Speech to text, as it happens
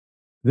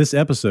This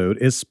episode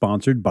is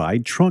sponsored by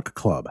Trunk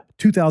Club.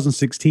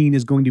 2016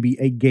 is going to be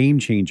a game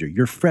changer,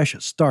 your fresh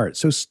start.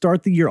 So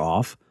start the year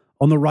off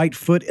on the right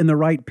foot, in the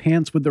right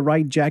pants, with the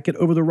right jacket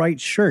over the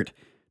right shirt.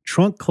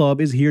 Trunk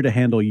Club is here to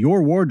handle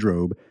your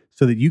wardrobe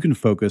so that you can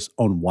focus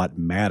on what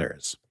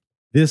matters.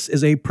 This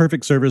is a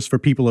perfect service for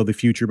people of the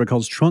future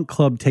because Trunk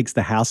Club takes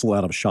the hassle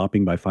out of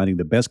shopping by finding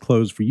the best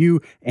clothes for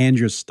you and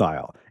your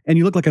style. And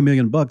you look like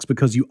 $1,000,000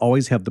 because you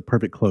always have the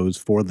perfect clothes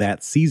for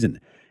that season.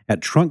 At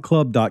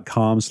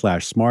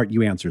trunkclub.com/smart,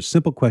 you answer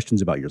simple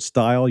questions about your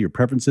style, your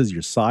preferences,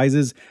 your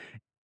sizes,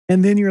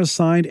 and then you're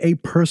assigned a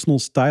personal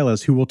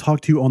stylist who will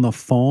talk to you on the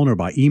phone or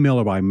by email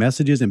or by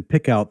messages and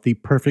pick out the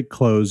perfect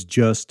clothes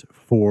just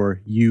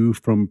for you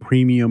from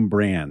premium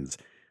brands.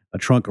 A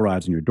trunk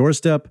arrives on your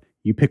doorstep,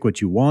 you pick what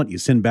you want, you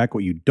send back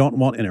what you don't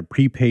want in a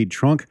prepaid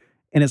trunk,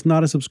 and it's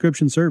not a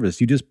subscription service.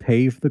 You just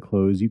pay for the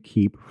clothes you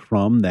keep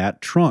from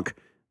that trunk.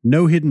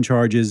 No hidden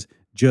charges,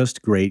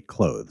 just great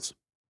clothes.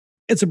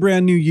 It's a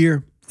brand new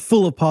year,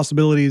 full of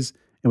possibilities,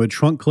 and with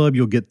Trunk Club,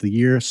 you'll get the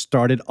year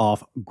started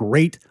off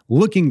great,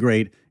 looking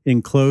great,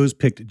 in clothes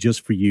picked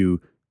just for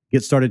you.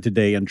 Get started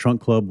today, and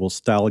Trunk Club will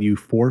style you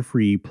for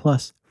free,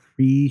 plus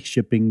free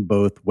shipping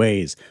both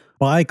ways.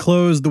 Buy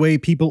clothes the way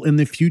people in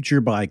the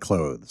future buy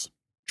clothes.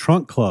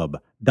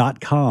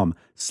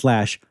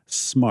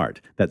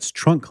 Trunkclub.com/smart. That's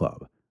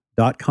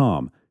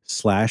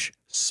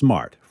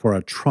trunkclub.com/smart for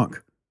a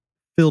trunk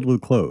filled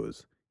with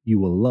clothes you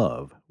will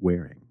love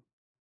wearing.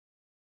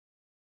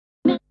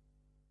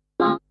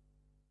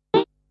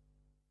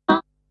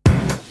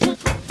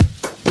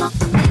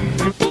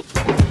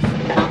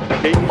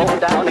 Came on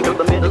down into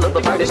the middle of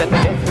the party and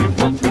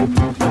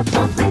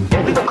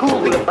in the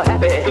cool of the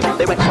happy,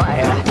 they went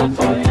quiet.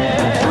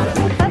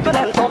 Laughing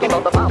and talking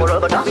about the power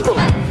of the gospel.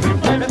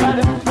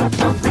 Everybody.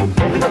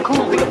 In the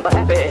cool of the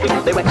happy,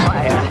 they went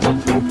quiet.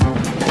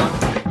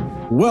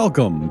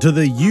 Welcome to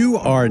the You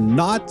Are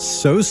Not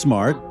So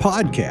Smart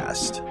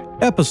podcast,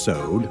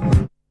 episode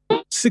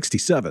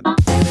 67.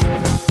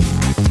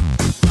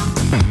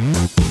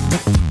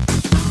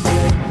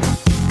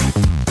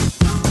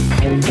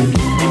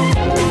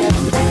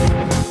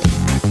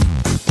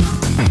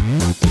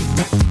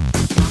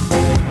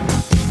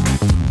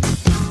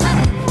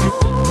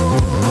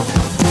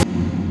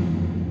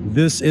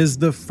 This is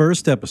the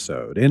first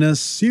episode in a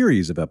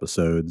series of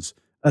episodes,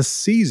 a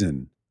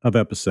season of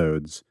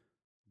episodes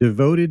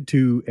devoted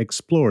to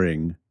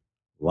exploring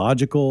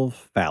logical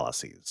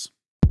fallacies.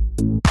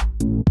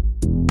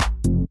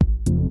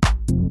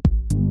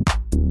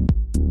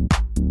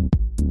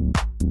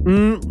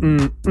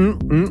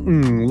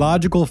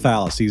 Logical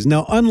fallacies.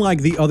 Now,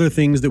 unlike the other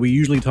things that we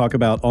usually talk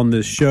about on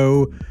this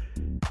show,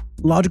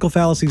 logical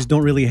fallacies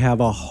don't really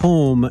have a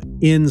home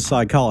in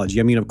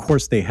psychology. I mean, of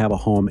course they have a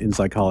home in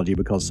psychology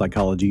because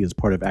psychology is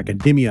part of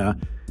academia,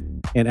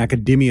 and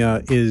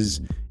academia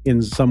is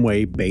in some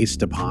way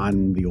based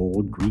upon the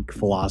old Greek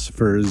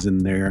philosophers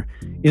and their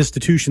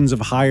institutions of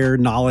higher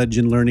knowledge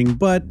and learning.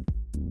 But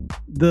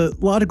the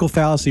logical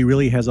fallacy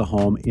really has a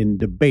home in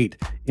debate,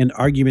 in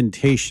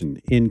argumentation,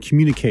 in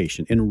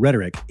communication, in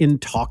rhetoric, in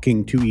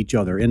talking to each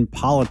other, in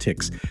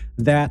politics,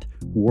 that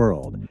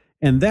world.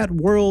 And that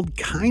world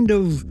kind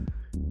of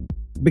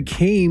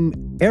became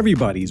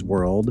everybody's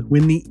world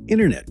when the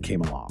internet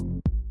came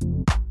along.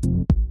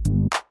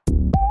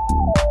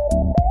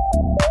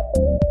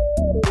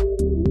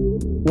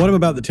 What I'm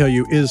about to tell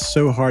you is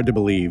so hard to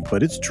believe,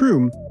 but it's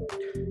true.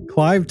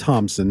 Clive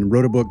Thompson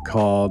wrote a book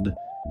called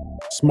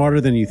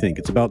Smarter Than You Think.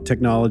 It's about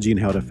technology and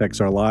how it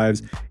affects our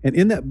lives. And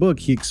in that book,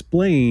 he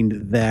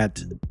explained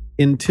that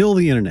until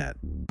the internet,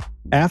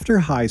 after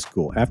high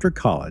school, after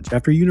college,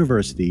 after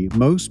university,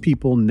 most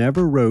people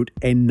never wrote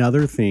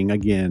another thing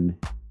again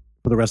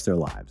for the rest of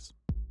their lives.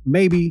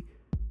 Maybe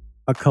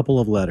a couple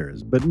of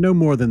letters, but no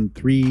more than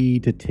 3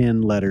 to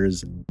 10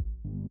 letters,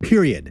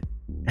 period.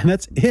 And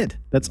that's it.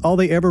 That's all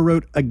they ever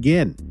wrote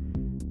again.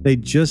 They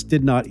just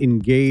did not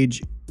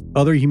engage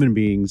other human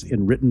beings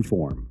in written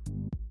form.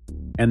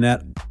 And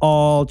that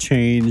all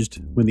changed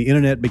when the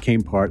internet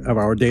became part of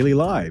our daily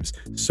lives.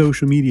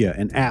 Social media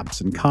and apps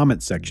and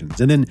comment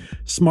sections, and then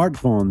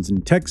smartphones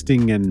and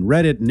texting and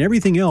Reddit and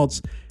everything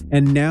else.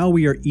 And now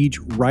we are each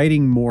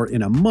writing more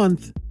in a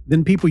month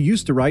than people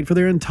used to write for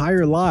their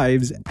entire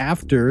lives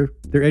after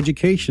their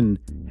education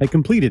had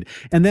completed.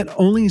 And that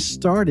only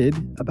started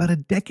about a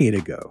decade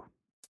ago.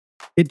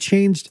 It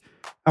changed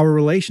our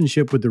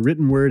relationship with the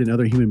written word and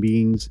other human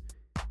beings.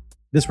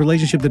 This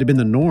relationship that had been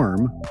the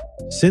norm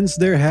since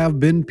there have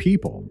been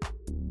people,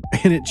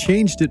 and it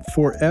changed it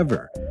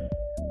forever.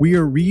 We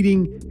are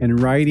reading and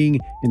writing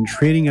and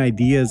trading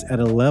ideas at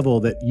a level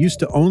that used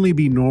to only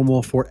be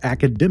normal for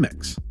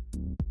academics.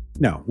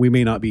 Now, we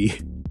may not be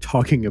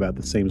talking about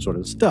the same sort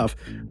of stuff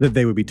that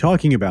they would be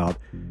talking about,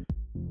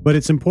 but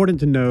it's important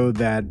to know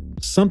that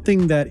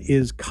something that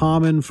is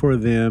common for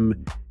them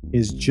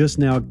is just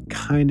now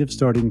kind of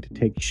starting to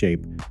take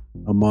shape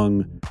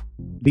among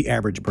the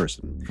average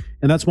person.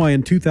 And that's why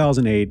in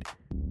 2008,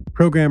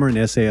 programmer and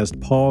essayist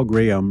Paul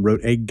Graham wrote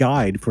a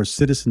guide for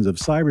citizens of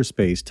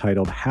cyberspace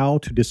titled How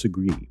to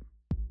Disagree.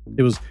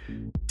 It was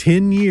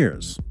 10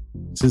 years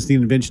since the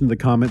invention of the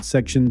comments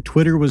section.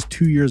 Twitter was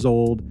 2 years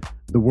old.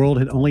 The world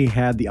had only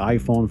had the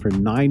iPhone for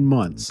 9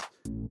 months.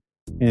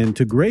 And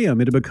to Graham,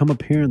 it had become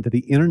apparent that the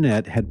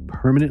internet had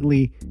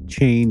permanently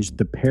changed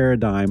the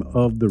paradigm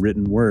of the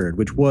written word,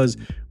 which was,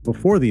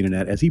 before the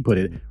internet, as he put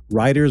it,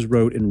 writers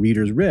wrote and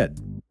readers read.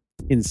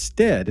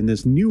 Instead, in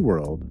this new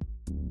world,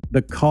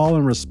 the call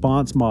and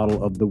response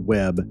model of the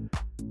web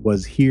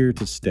was here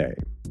to stay.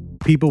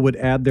 People would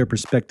add their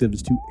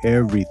perspectives to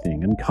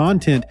everything, and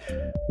content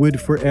would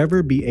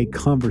forever be a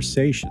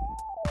conversation.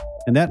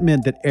 And that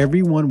meant that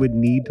everyone would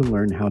need to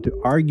learn how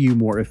to argue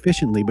more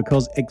efficiently,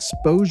 because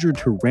exposure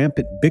to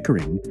rampant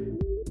bickering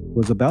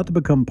was about to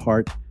become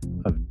part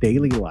of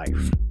daily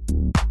life.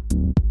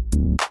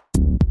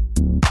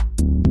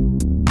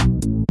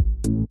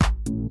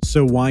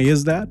 So why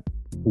is that?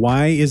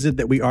 Why is it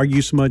that we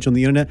argue so much on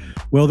the internet?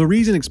 Well, the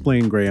reason,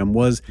 explained Graham,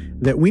 was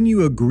that when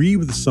you agree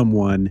with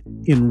someone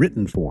in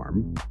written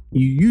form,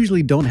 you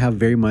usually don't have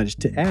very much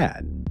to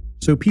add.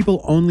 So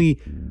people only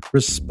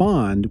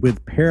respond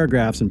with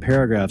paragraphs and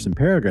paragraphs and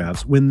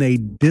paragraphs when they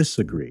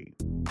disagree.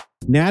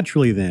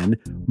 Naturally, then,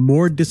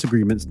 more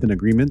disagreements than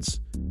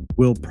agreements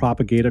will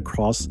propagate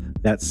across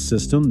that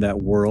system,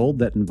 that world,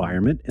 that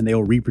environment, and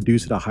they'll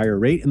reproduce at a higher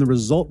rate. And the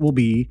result will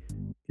be,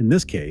 in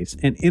this case,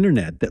 an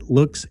internet that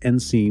looks and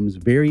seems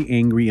very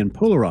angry and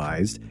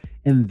polarized.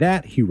 And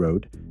that, he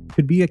wrote,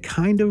 could be a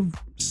kind of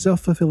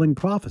self-fulfilling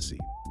prophecy.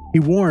 He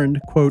warned,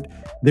 quote,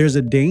 "There's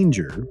a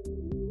danger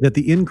that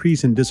the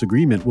increase in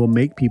disagreement will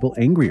make people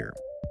angrier,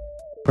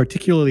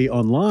 particularly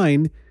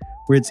online,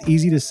 where it's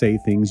easy to say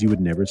things you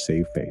would never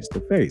say face to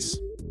face."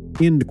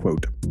 End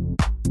quote.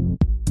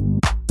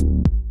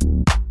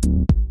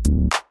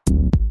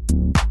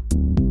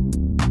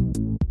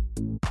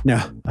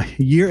 Now, a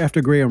year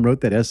after Graham wrote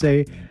that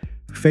essay,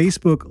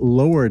 Facebook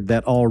lowered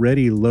that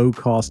already low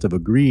cost of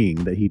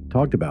agreeing that he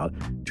talked about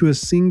to a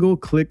single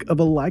click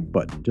of a like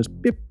button. Just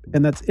beep,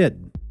 and that's it.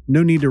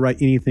 No need to write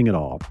anything at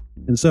all.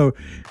 And so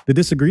the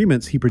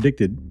disagreements he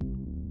predicted,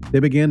 they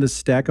began to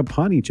stack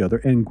upon each other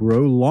and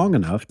grow long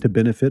enough to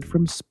benefit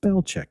from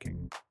spell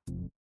checking.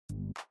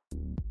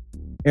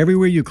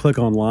 Everywhere you click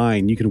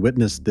online, you can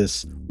witness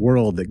this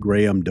world that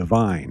Graham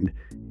divined,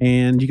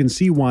 and you can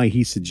see why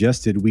he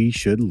suggested we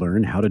should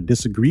learn how to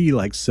disagree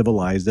like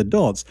civilized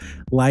adults,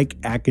 like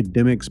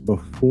academics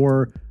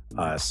before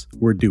us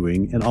were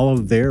doing in all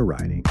of their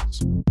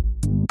writings.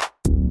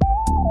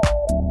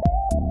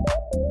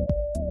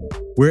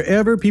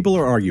 Wherever people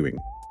are arguing,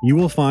 you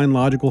will find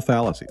logical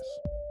fallacies.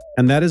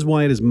 And that is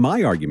why it is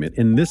my argument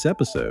in this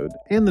episode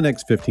and the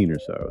next 15 or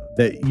so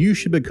that you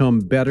should become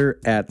better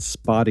at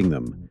spotting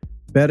them,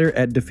 better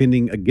at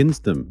defending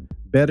against them,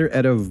 better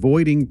at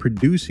avoiding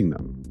producing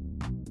them.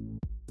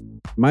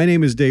 My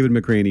name is David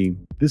McCraney.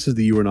 This is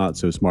the You Are Not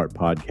So Smart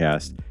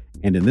podcast.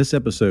 And in this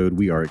episode,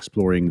 we are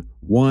exploring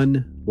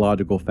one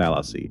logical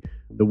fallacy,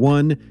 the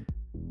one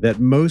that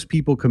most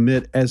people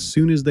commit as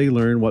soon as they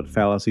learn what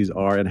fallacies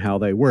are and how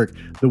they work,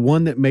 the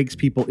one that makes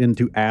people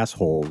into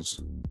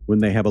assholes when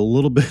they have a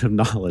little bit of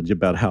knowledge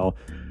about how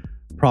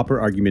proper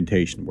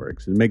argumentation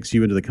works. It makes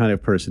you into the kind of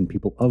person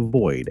people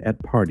avoid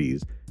at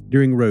parties,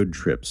 during road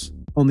trips,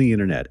 on the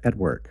internet, at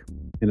work.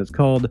 And it's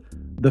called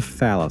the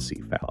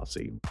Fallacy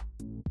Fallacy.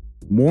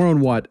 More on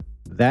what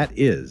that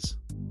is,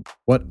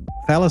 what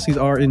fallacies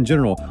are in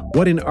general,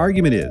 what an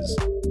argument is,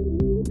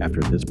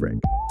 after this break.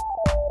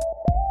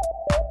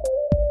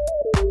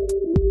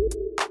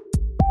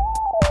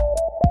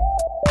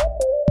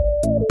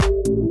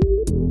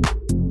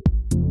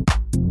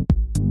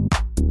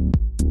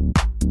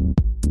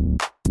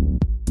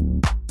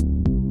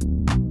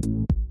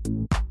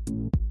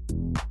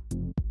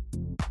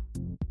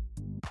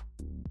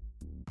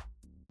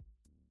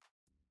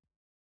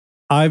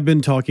 I've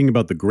been talking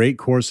about the great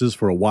courses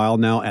for a while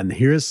now, and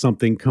here is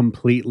something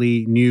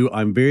completely new.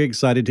 I'm very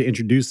excited to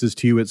introduce this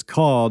to you. It's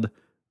called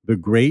the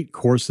Great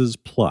Courses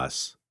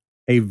Plus,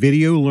 a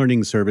video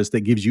learning service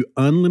that gives you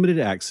unlimited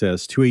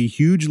access to a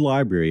huge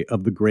library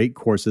of the Great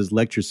Courses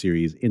lecture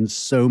series in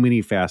so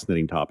many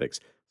fascinating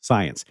topics: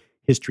 science,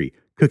 history,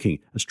 cooking,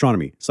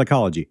 astronomy,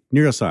 psychology,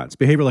 neuroscience,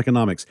 behavioral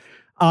economics.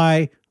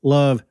 I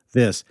love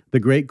this. The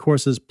Great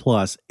Courses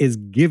Plus is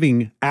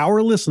giving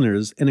our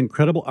listeners an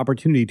incredible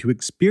opportunity to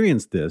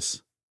experience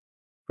this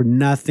for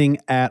nothing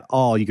at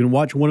all. You can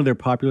watch one of their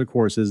popular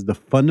courses, The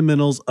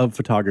Fundamentals of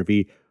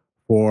Photography,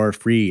 for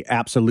free.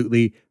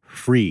 Absolutely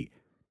free.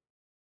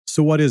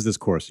 So what is this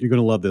course? You're going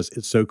to love this.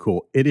 It's so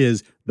cool. It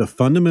is The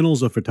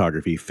Fundamentals of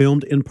Photography,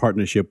 filmed in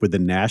partnership with the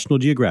National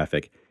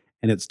Geographic,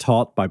 and it's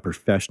taught by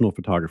professional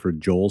photographer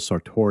Joel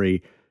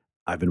Sartori.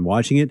 I've been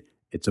watching it.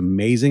 It's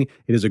amazing.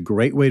 It is a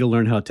great way to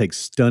learn how to take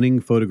stunning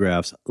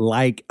photographs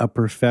like a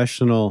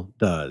professional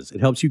does.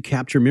 It helps you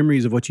capture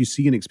memories of what you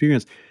see and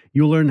experience.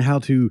 You'll learn how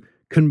to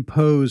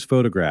compose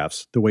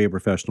photographs the way a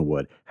professional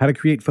would, how to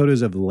create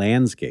photos of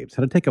landscapes,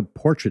 how to take a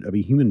portrait of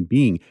a human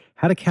being,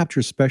 how to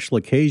capture special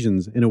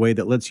occasions in a way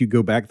that lets you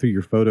go back through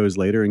your photos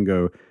later and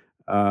go,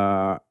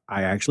 I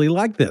actually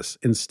like this,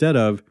 instead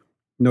of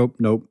Nope.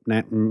 Well,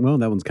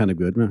 that one's kind of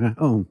good. I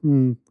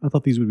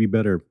thought these would be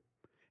better.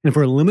 And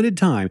for a limited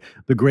time,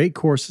 the Great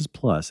Courses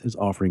Plus is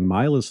offering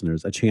my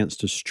listeners a chance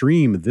to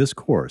stream this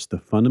course, The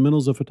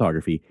Fundamentals of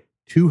Photography,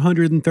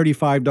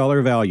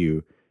 $235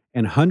 value,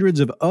 and hundreds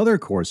of other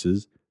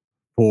courses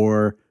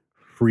for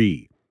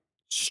free.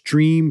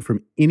 Stream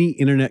from any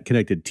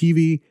internet-connected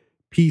TV,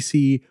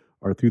 PC,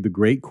 or through the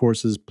Great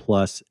Courses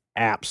Plus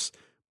apps.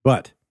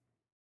 But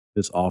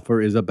this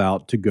offer is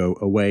about to go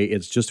away.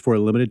 It's just for a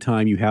limited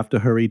time. You have to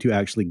hurry to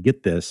actually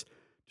get this.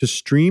 To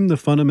stream the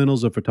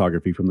fundamentals of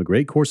photography from the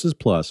Great Courses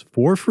Plus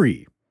for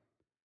free,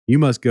 you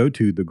must go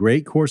to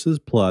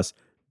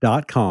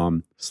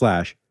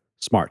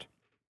thegreatcoursesplus.com/smart.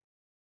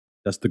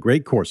 That's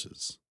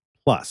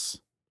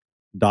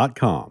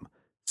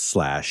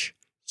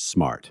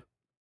thegreatcoursesplus.com/smart.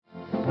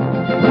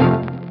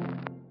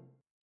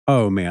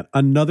 Oh man,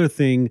 another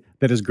thing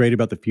that is great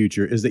about the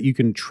future is that you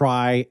can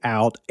try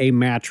out a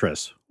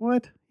mattress.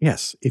 What?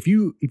 Yes, if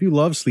you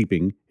love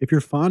sleeping, if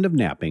you're fond of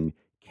napping,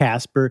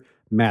 Casper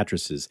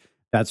mattresses,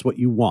 that's what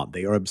you want.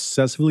 They are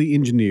obsessively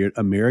engineered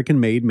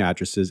American-made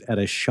mattresses at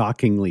a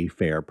shockingly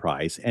fair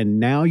price,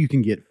 and now you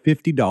can get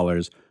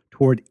 $50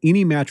 toward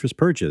any mattress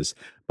purchase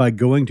by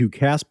going to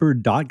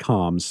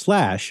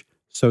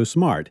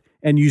casper.com/so-smart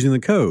and using the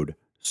code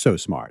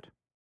SOSMART.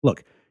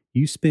 Look,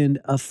 you spend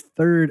a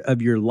third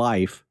of your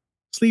life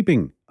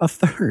sleeping, a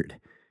third.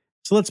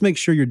 So let's make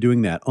sure you're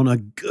doing that on a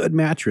good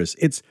mattress.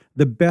 It's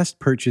the best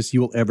purchase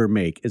you will ever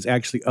make is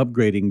actually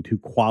upgrading to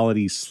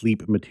quality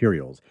sleep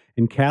materials.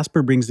 And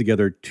Casper brings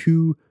together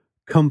two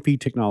comfy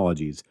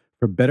technologies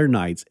for better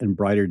nights and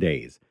brighter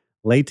days: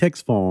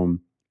 latex foam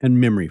and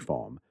memory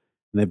foam.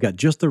 And they've got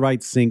just the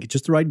right sink,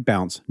 just the right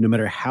bounce, no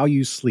matter how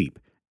you sleep.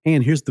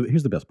 And here's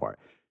the best part: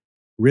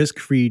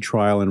 risk-free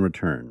trial and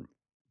return.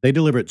 They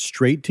deliver it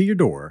straight to your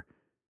door.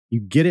 You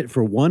get it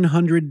for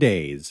 100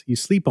 days. You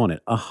sleep on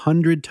it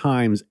 100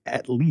 times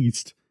at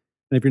least.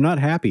 And if you're not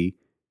happy,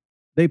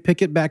 they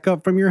pick it back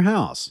up from your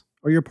house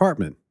or your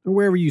apartment or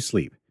wherever you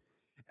sleep.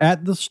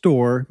 At the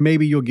store,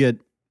 maybe you'll get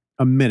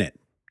a minute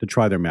to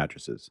try their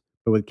mattresses.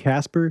 But with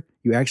Casper,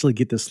 you actually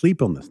get to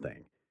sleep on this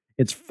thing.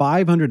 It's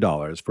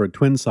 $500 for a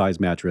twin-size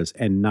mattress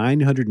and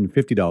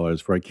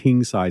 $950 for a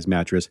king-size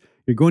mattress.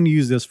 You're going to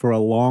use this for a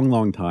long,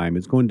 long time.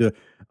 It's going to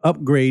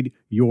upgrade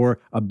your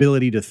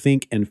ability to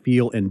think and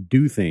feel and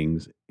do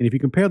things. And if you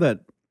compare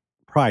that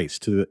price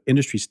to the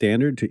industry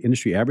standard, to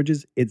industry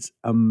averages, it's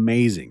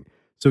amazing.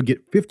 So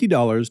get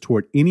 $50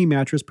 toward any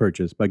mattress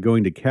purchase by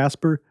going to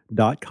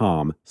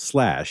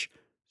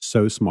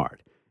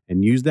casper.com/so-smart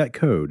and use that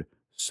code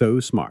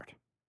SOSMART.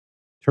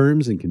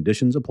 Terms and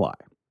conditions apply.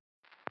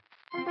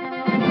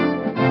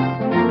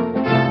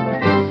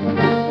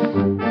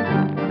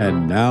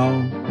 And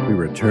now we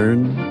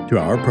return to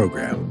our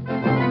program.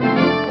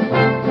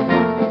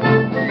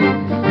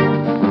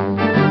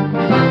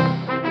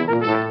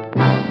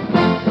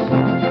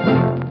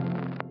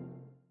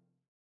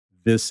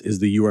 This is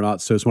the You Are Not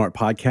So Smart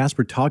podcast.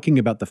 We're talking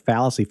about the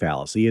fallacy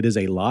fallacy. It is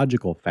a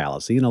logical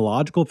fallacy, and a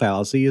logical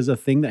fallacy is a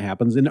thing that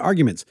happens in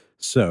arguments.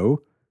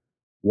 So,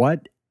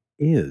 what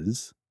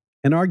is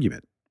an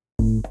argument?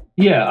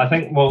 Yeah, I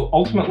think,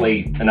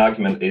 ultimately, an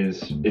argument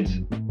it's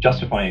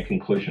justifying a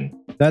conclusion.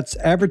 That's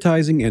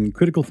advertising and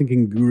critical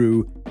thinking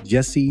guru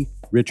Jesse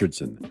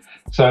Richardson.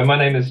 So my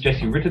name is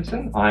Jesse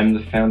Richardson. I'm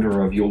the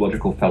founder of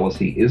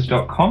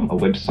YourLogicalFallacyIs.com, a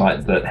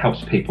website that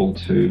helps people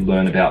to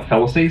learn about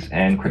fallacies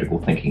and critical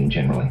thinking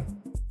generally.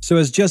 So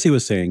as Jesse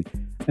was saying,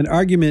 an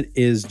argument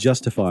is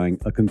justifying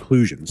a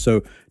conclusion.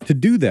 So to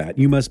do that,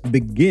 you must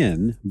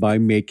begin by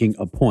making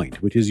a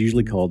point, which is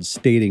usually called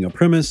stating a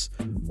premise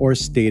or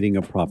stating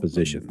a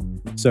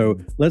proposition. So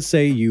let's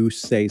say you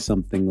say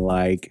something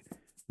like,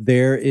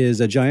 there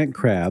is a giant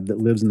crab that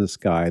lives in the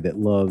sky that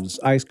loves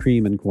ice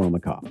cream and corn on the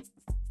cob.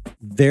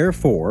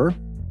 Therefore,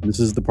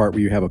 this is the part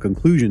where you have a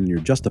conclusion and you're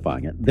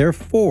justifying it.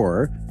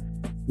 Therefore,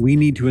 we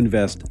need to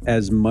invest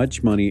as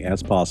much money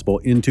as possible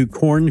into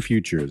corn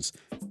futures.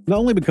 Not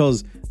only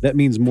because that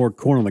means more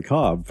corn on the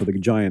cob for the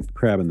giant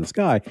crab in the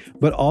sky,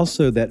 but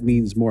also that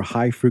means more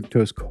high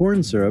fructose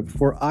corn syrup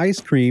for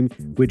ice cream,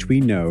 which we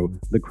know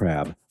the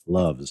crab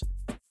loves.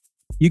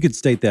 You could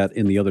state that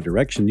in the other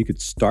direction. You could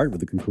start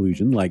with a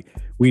conclusion like,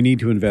 we need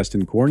to invest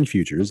in corn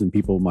futures, and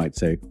people might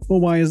say,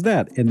 well, why is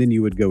that? And then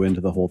you would go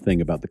into the whole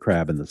thing about the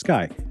crab in the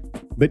sky.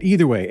 But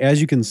either way,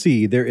 as you can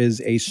see, there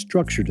is a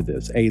structure to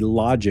this, a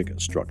logic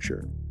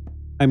structure.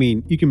 I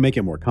mean, you can make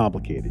it more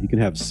complicated. You can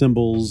have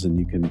symbols and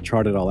you can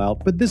chart it all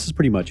out, but this is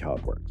pretty much how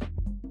it works.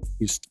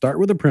 You start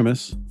with a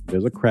premise,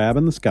 there's a crab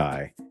in the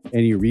sky,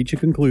 and you reach a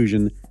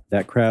conclusion.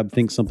 That crab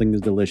thinks something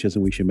is delicious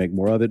and we should make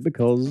more of it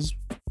because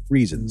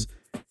reasons.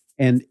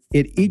 And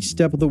at each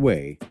step of the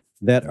way,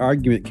 that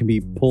argument can be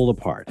pulled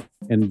apart,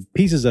 and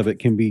pieces of it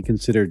can be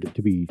considered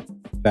to be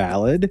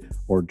valid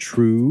or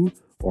true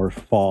or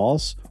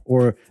false,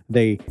 or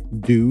they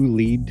do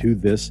lead to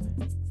this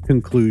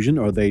conclusion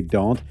or they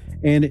don't.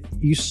 And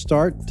you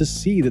start to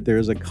see that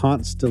there's a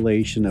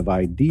constellation of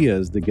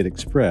ideas that get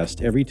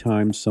expressed every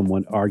time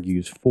someone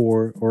argues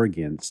for or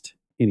against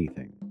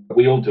anything.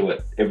 We all do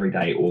it every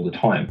day, all the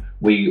time.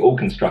 We all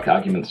construct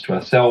arguments to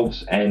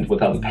ourselves and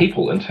with other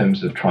people in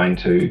terms of trying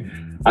to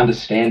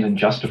understand and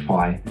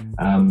justify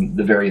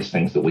the various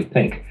things that we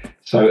think.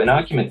 So an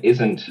argument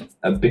isn't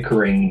a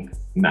bickering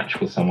match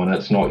with someone.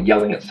 It's not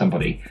yelling at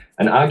somebody.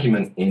 An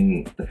argument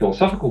in the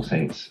philosophical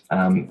sense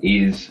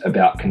is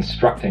about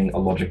constructing a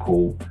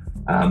logical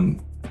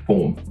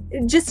form.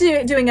 Just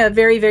doing a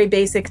very, very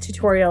basic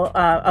tutorial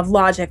of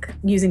logic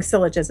using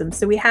syllogisms.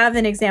 So we have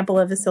an example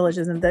of a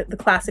syllogism, the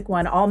classic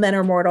one, all men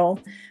are mortal.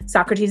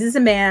 Socrates is a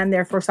man,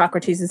 therefore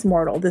Socrates is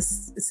mortal.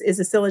 This is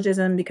a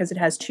syllogism because it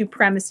has two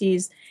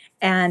premises,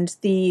 and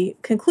the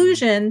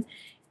conclusion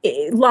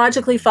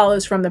logically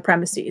follows from the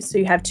premises. So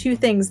you have two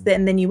things,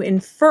 and then you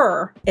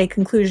infer a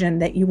conclusion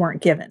that you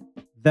weren't given.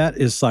 That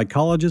is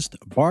psychologist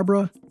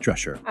Barbara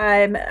Drescher.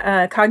 I'm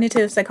a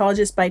cognitive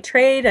psychologist by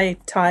trade. I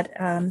taught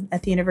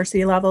at the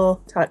university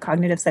level, taught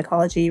cognitive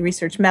psychology,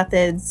 research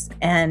methods,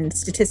 and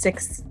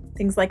statistics,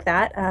 things like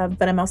that.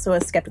 But I'm also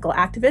a skeptical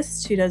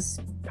activist who does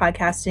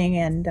podcasting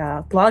and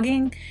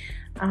blogging,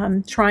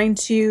 trying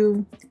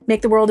to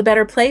make the world a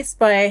better place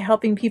by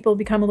helping people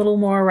become a little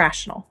more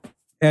rational.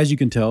 As you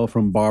can tell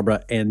from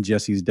Barbara and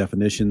Jesse's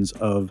definitions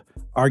of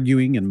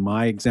arguing and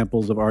my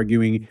examples of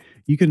arguing,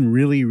 you can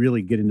really,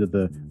 really get into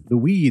the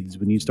weeds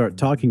when you start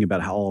talking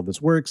about how all of this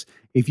works.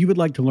 If you would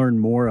like to learn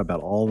more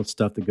about all the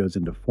stuff that goes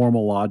into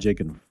formal logic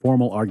and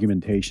formal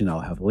argumentation, I'll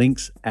have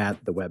links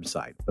at the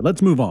website. But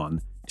let's move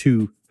on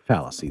to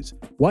fallacies.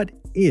 What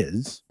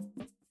is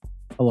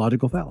a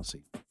logical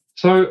fallacy?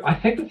 So I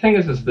think the thing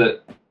is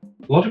that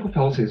logical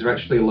fallacies are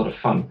actually a lot of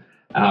fun.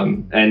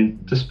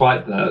 And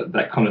despite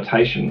that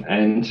connotation,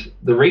 and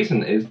the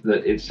reason is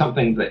that it's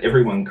something that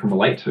everyone can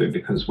relate to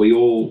because we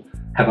all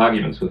have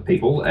arguments with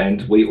people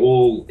and we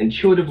all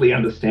intuitively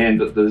understand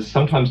that there's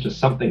sometimes just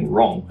something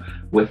wrong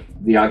with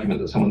the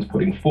argument that someone's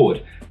putting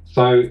forward.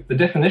 So the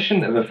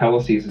definition of a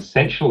fallacy is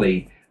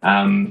essentially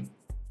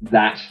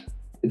that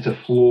it's a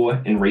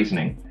flaw in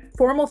reasoning.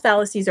 Formal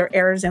fallacies are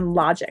errors in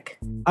logic.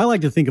 I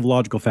like to think of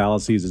logical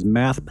fallacies as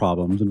math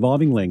problems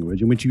involving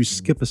language in which you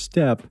skip a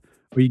step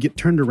or you get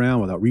turned around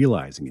without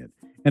realizing it.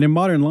 And in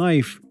modern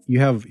life, you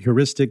have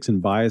heuristics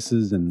and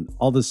biases and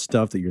all this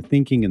stuff that you're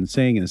thinking and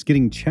saying, and it's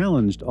getting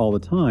challenged all the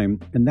time,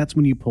 and that's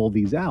when you pull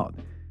these out.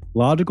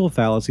 Logical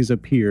fallacies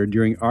appear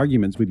during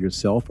arguments with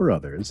yourself or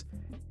others,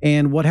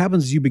 and what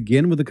happens is you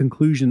begin with a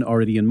conclusion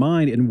already in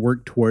mind and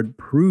work toward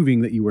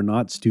proving that you were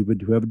not stupid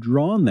to have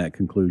drawn that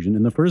conclusion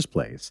in the first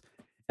place.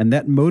 And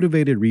that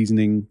motivated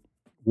reasoning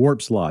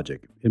warps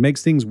logic. It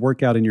makes things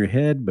work out in your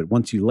head, but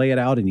once you lay it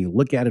out and you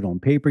look at it on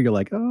paper, you're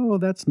like, oh,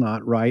 that's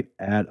not right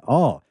at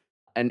all.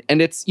 And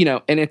it's,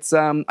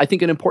 I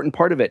think an important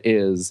part of it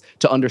is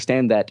to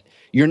understand that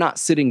you're not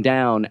sitting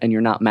down and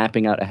you're not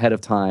mapping out ahead of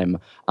time.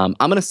 I'm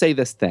going to say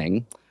this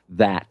thing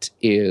that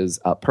is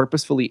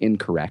purposefully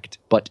incorrect,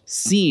 but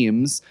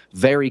seems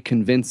very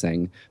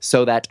convincing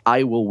so that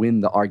I will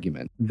win the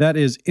argument. That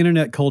is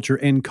internet culture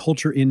and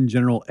culture in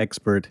general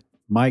expert,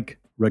 Mike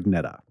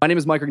Rugnetta. My name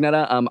is Mike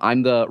Rugnetta.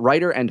 I'm the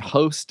writer and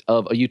host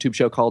of a YouTube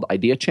show called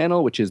Idea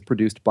Channel, which is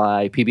produced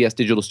by PBS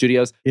Digital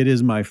Studios. It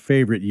is my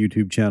favorite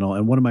YouTube channel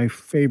and one of my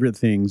favorite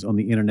things on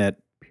the internet,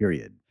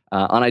 period.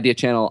 On Idea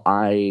Channel,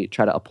 I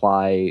try to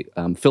apply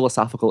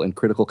philosophical and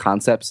critical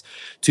concepts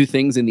to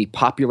things in the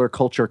popular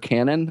culture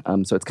canon.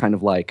 So it's kind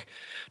of like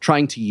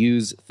trying to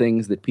use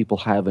things that people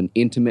have an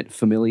intimate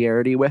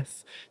familiarity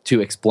with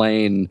to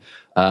explain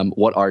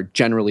what are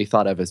generally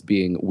thought of as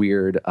being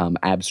weird,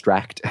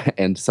 abstract,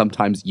 and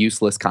sometimes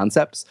useless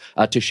concepts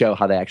to show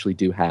how they actually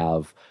do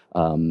have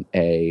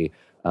a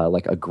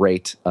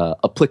great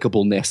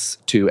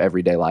applicableness to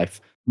everyday life.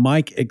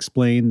 Mike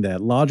explained that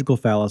logical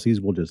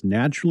fallacies will just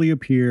naturally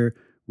appear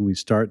when we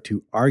start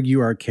to argue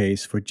our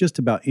case for just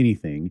about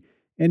anything,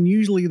 and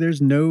usually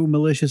there's no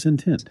malicious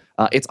intent.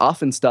 It's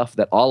often stuff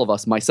that all of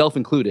us, myself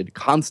included,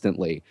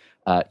 constantly,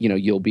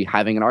 you'll be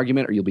having an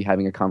argument or you'll be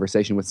having a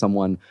conversation with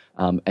someone,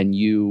 and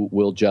you'll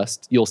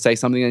say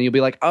something and you'll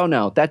be like, oh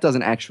no, that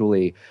doesn't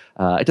actually,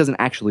 it doesn't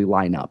actually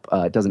line up.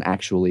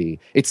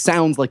 It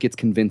sounds like it's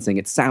convincing,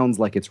 it sounds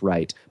like it's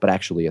right, but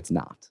actually it's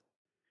not.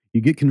 You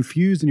get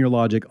confused in your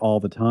logic all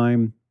the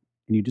time,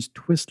 and you just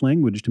twist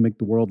language to make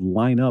the world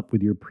line up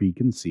with your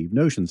preconceived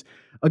notions.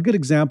 A good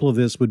example of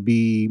this would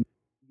be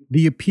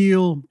the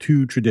appeal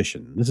to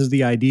tradition. This is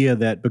the idea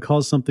that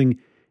because something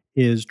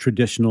is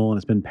traditional and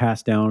it's been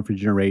passed down for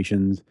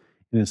generations,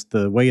 and it's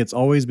the way it's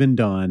always been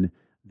done,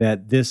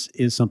 that this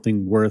is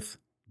something worth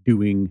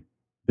doing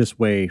this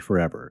way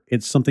forever.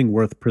 It's something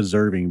worth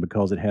preserving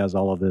because it has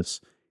all of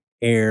this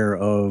air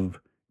of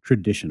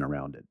tradition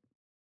around it.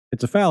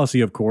 It's a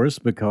fallacy, of course,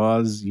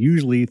 because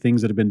usually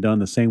things that have been done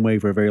the same way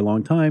for a very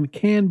long time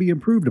can be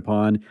improved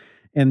upon,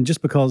 and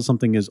just because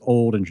something is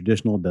old and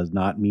traditional does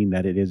not mean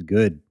that it is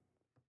good.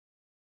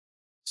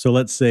 So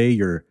let's say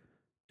you're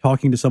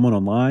talking to someone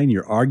online,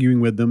 you're arguing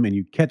with them, and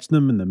you catch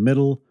them in the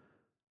middle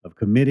of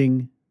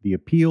committing the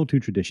appeal to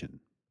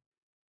tradition.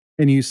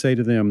 And you say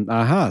to them,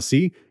 aha,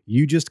 see,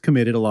 you just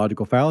committed a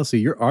logical fallacy.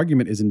 Your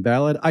argument is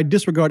invalid. I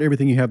disregard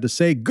everything you have to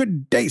say.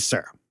 Good day,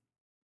 sir.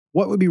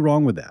 What would be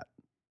wrong with that?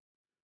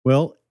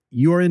 Well,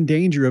 you are in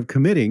danger of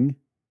committing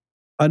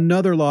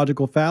another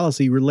logical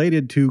fallacy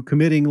related to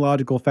committing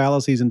logical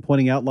fallacies and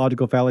pointing out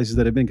logical fallacies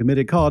that have been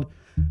committed, called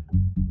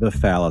the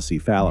fallacy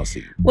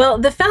fallacy. Well,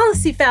 the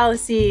fallacy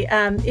fallacy,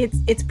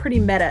 it's pretty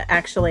meta,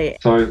 actually.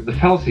 So the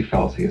fallacy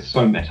fallacy is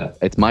so meta.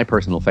 It's my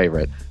personal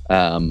favorite,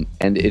 and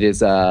it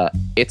is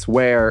it's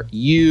where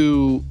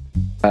you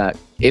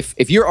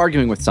if you're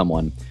arguing with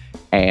someone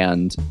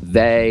and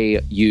they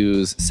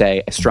use,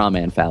 say, a straw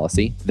man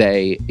fallacy,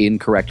 they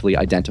incorrectly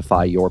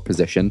identify your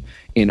position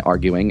in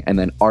arguing and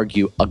then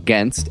argue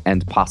against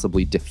and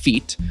possibly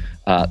defeat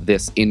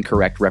this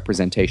incorrect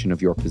representation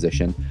of your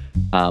position.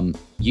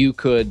 You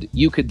could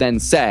then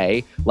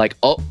say, like,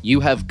 oh, you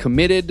have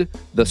committed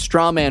the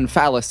straw man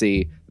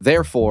fallacy,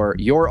 therefore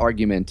your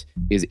argument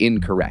is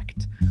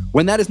incorrect,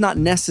 when that is not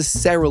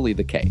necessarily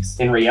the case.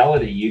 In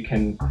reality, you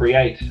can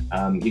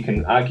you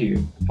can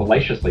argue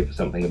fallaciously for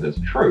something that is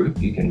true.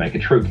 You can make a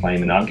true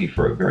claim and argue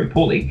for it very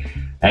poorly.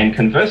 And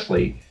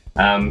conversely,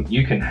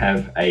 you can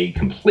have a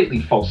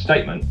completely false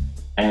statement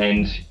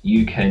and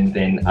you can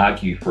then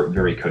argue for it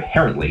very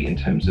coherently in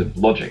terms of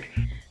logic.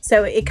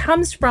 So it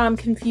comes from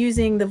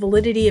confusing the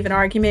validity of an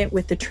argument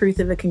with the truth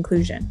of a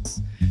conclusion.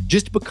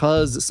 Just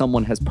because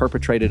someone has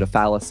perpetrated a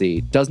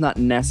fallacy does not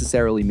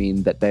necessarily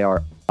mean that they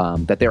are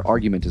that their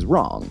argument is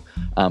wrong.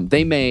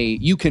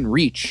 You can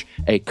reach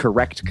a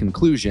correct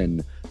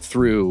conclusion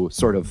through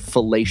sort of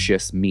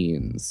fallacious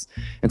means.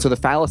 And so the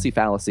fallacy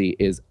fallacy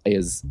is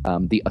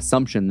the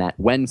assumption that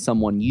when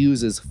someone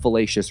uses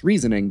fallacious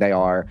reasoning, they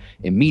are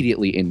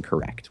immediately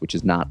incorrect, which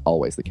is not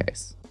always the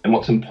case. And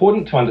what's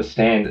important to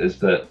understand is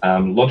that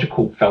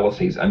logical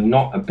fallacies are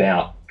not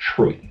about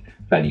truth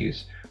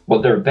values.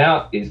 What they're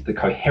about is the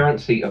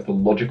coherency of the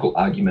logical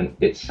argument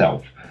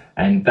itself.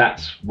 And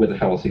that's where the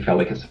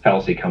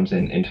fallacy comes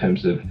in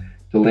terms of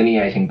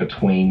delineating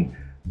between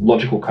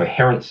logical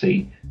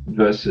coherency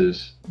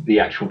versus the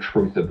actual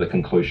truth of the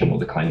conclusion or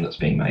the claim that's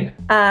being made.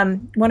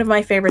 One of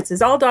my favorites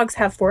is all dogs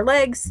have 4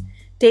 legs.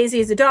 Daisy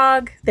is a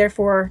dog,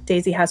 therefore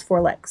Daisy has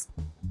 4 legs.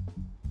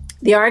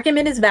 The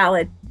argument is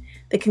valid.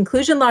 The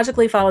conclusion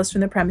logically follows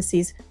from the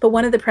premises, but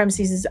one of the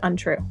premises is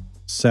untrue.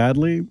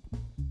 Sadly,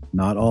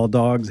 not all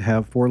dogs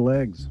have 4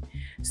 legs.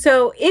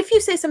 So if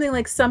you say something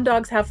like some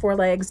dogs have 4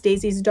 legs,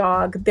 Daisy's a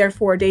dog,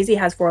 therefore Daisy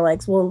has 4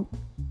 legs, well,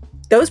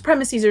 those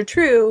premises are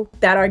true,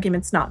 that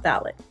argument's not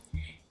valid.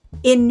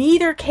 In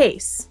neither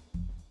case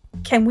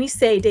can we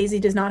say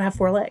Daisy does not have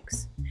 4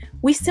 legs.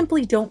 We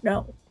simply don't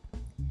know.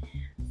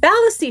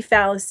 Fallacy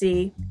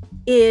fallacy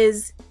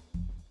is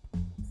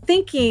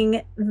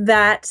thinking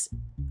that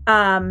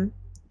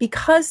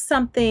because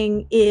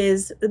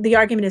the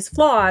argument is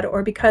flawed,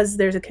 or because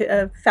there's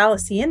a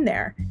fallacy in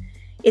there,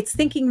 it's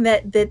thinking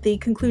that the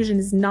conclusion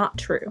is not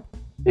true.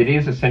 It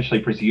is essentially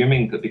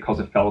presuming that because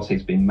a fallacy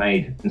has been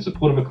made in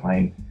support of a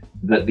claim,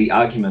 that the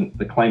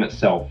claim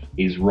itself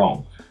is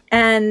wrong.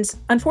 And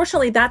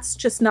unfortunately, that's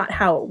just not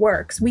how it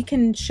works. We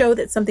can show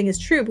that something is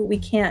true, but we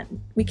can't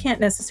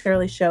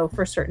necessarily show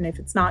for certain if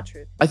it's not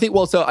true. I think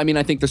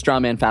the straw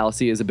man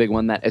fallacy is a big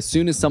one, that as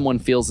soon as someone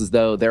feels as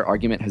though their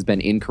argument has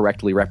been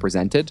incorrectly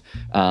represented,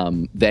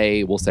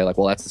 they will say, like,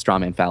 well, that's the straw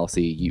man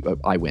fallacy.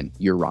 I win.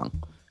 You're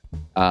wrong.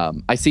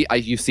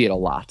 You see it a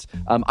lot.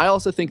 I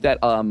also think that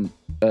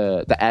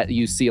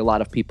you see a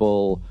lot of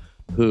people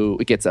who,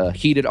 it gets a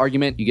heated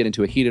argument. You get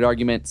into a heated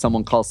argument.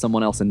 Someone calls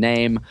someone else a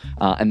name,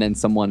 and then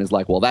someone is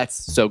like, well, that's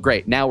so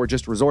great. Now we're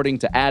just resorting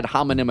to ad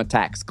hominem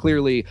attacks.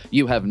 Clearly,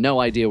 you have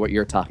no idea what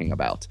you're talking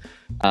about.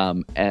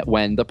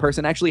 When the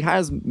person actually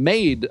has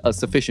made a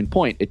sufficient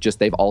point,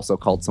 they've also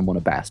called someone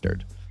a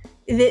bastard.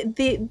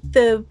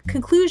 The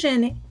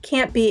conclusion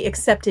can't be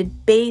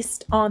accepted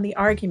based on the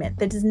argument.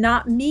 That does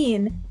not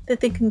mean that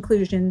the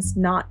conclusion's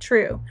not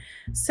true.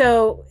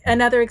 So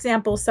another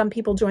example, some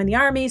people join the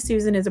army.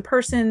 Susan is a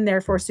person,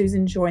 therefore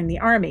Susan joined the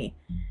army.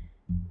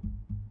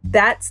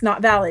 That's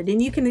not valid.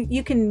 And you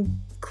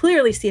can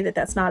clearly see that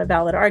that's not a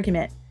valid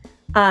argument,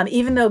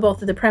 even though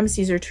both of the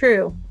premises are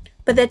true.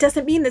 But that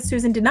doesn't mean that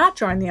Susan did not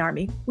join the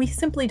army. We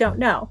simply don't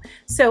know.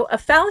 So a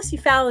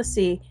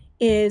fallacy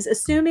is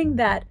assuming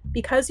that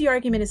because the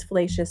argument is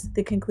fallacious,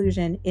 the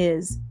conclusion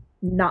is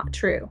not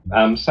true.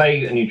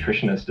 Say a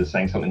nutritionist is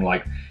saying something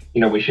like,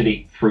 we should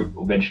eat fruit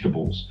or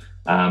vegetables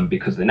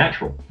because they're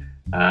natural.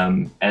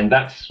 And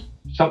that's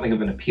something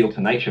of an appeal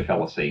to nature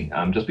fallacy.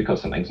 Just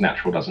because something's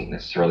natural doesn't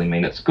necessarily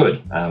mean it's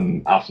good.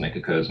 Arsenic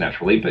occurs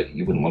naturally, but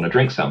you wouldn't want to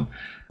drink some.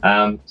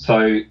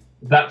 So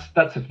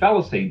that's a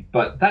fallacy,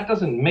 but that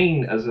doesn't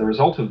mean as a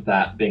result of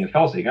that being a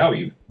fallacy,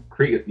 you've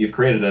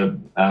created a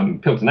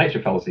appeal to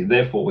nature fallacy,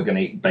 therefore we're going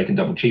to eat bacon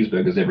double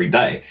cheeseburgers every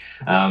day,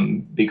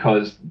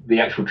 because the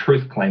actual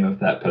truth claim of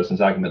that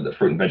person's argument that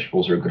fruit and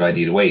vegetables are a good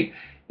idea to eat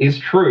is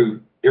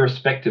true,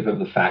 irrespective of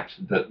the fact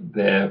that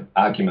their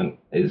argument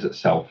is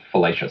itself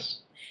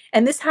fallacious.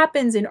 And this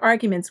happens in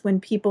arguments when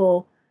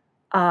people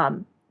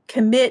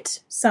commit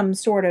some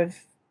sort of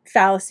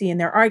fallacy in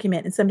their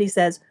argument, and somebody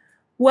says,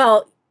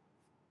 well,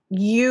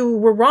 you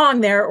were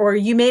wrong there, or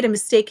you made a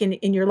mistake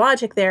in your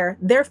logic there,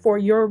 therefore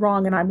you're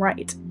wrong and I'm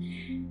right.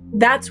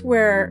 That's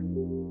where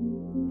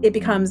it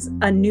becomes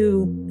a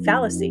new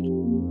fallacy.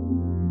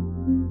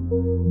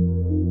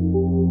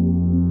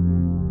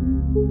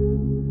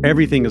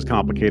 Everything is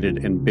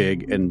complicated and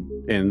big, and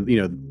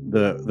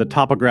the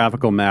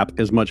topographical map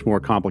is much more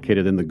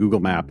complicated than the Google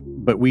map,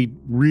 but we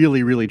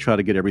really try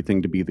to get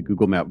everything to be the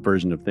Google map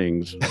version of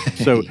things.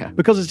 So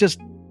because it's just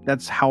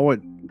that's how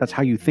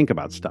you think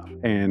about stuff.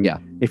 And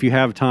if you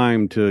have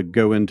time to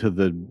go into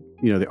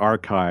the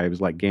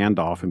archives like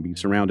Gandalf and be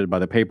surrounded by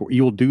the paper,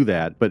 you'll do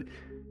that. But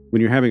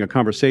when you're having a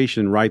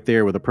conversation right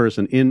there with a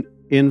person in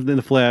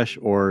the flesh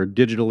or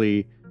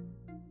digitally,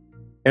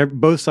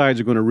 both sides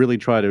are going to really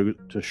try to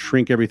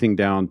shrink everything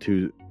down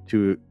to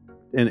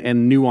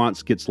and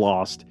nuance gets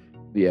lost.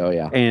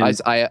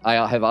 And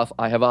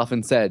I have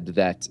often said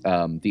that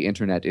the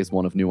internet is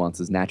one of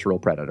nuance's natural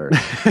predators.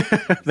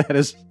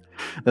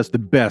 That's the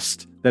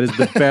best. That is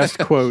the best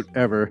quote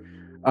ever.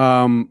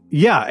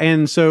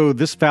 And so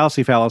this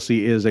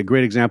fallacy is a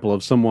great example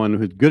of someone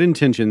with good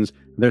intentions.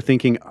 They're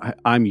thinking,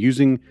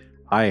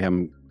 I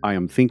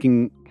am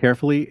thinking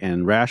carefully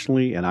and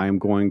rationally, and I am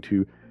going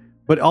to.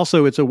 But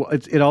also,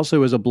 it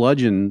also is a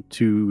bludgeon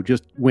to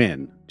just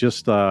win.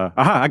 Just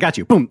I got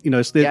you. Boom.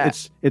 I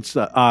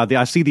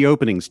see the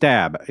opening,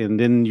 stab, and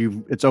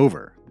then it's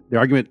over. The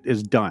argument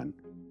is done.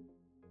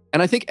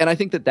 And I think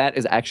that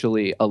is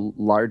actually a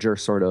larger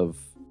sort of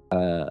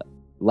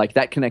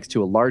that connects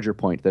to a larger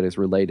point that is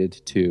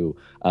related to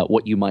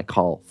what you might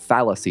call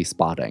fallacy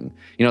spotting.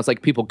 It's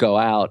like people go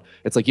out.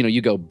 It's like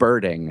you go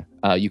birding.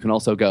 You can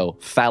also go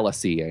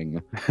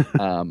fallacying.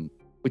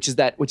 Which is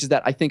that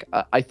I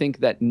think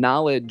that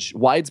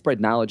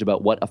widespread knowledge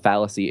about what a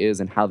fallacy is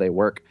and how they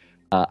work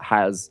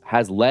has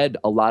led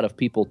a lot of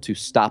people to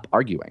stop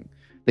arguing.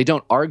 They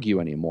don't argue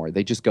anymore.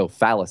 They just go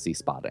fallacy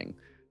spotting.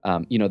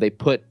 They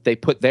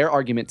put their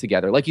argument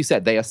together. Like you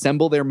said, they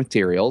assemble their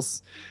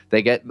materials.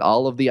 They get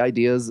all of the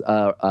ideas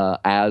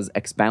as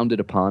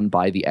expounded upon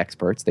by the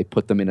experts. They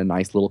put them in a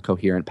nice little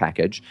coherent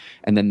package,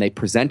 and then they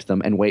present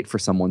them and wait for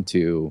someone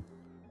to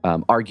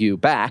argue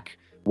back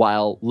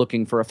while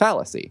looking for a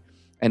fallacy.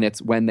 And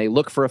it's when they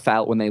look for a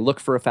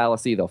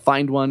fallacy, they'll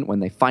find one. When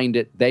they find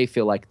it, they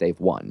feel like they've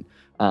won.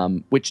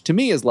 Which to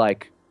me is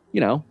like,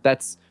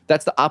 that's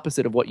the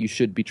opposite of what you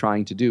should be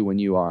trying to do when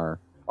you are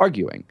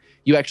arguing.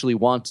 You actually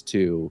want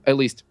to, at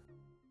least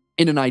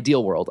in an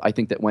ideal world, I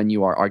think that when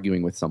you are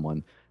arguing with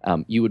someone,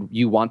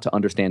 you want to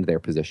understand their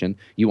position,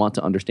 you want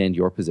to understand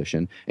your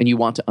position, and you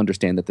want to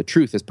understand that the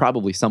truth is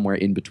probably somewhere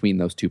in between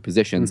those two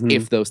positions,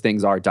 if those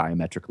things are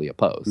diametrically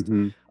opposed.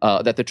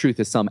 That the truth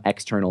is some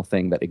external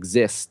thing that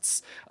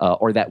exists,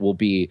 or that will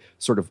be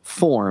sort of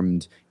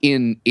formed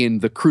in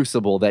the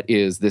crucible that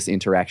is this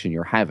interaction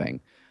you're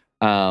having.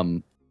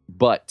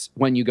 But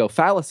when you go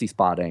fallacy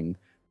spotting,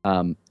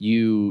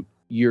 you're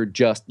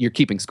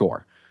keeping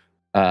score.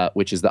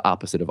 Which is the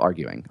opposite of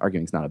arguing.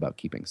 Arguing is not about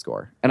keeping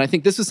score. And I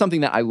think this is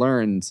something that I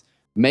learned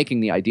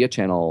making the Idea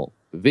Channel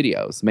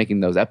videos,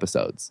 making those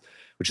episodes,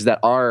 which is that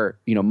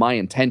my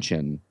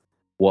intention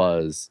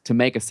was to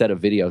make a set of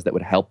videos that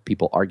would help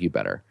people argue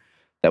better,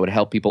 that would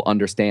help people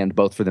understand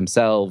both for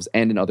themselves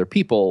and in other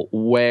people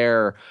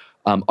where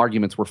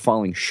arguments were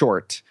falling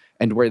short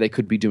and where they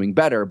could be doing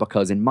better,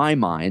 because in my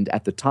mind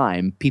at the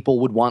time, people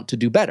would want to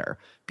do better.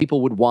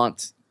 People would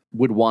want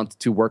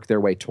to work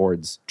their way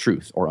towards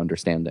truth or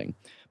understanding.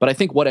 But I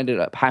think what ended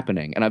up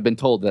happening, and I've been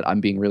told that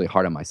I'm being really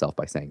hard on myself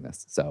by saying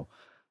this, so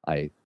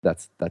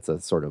that's a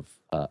sort of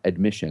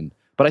admission.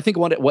 But I think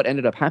what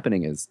ended up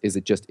happening is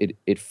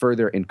it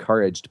further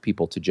encouraged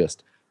people to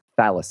just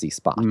fallacy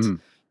spot.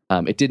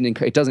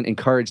 It doesn't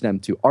encourage them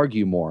to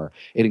argue more.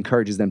 It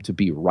encourages them to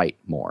be right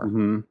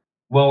more.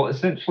 Well,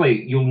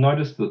 essentially, you'll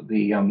notice that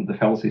the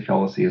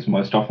fallacy is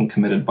most often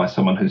committed by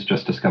someone who's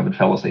just discovered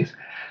fallacies.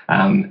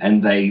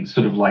 And they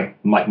sort of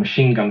like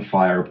machine gun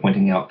fire are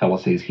pointing out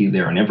fallacies here,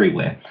 there, and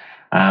everywhere,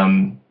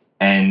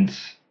 and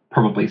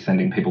probably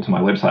sending people to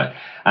my website.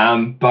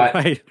 But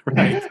right.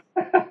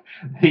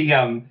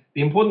 The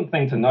important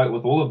thing to note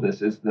with all of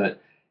this is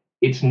that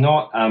it's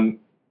not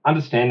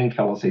understanding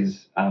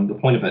fallacies. The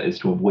point of it is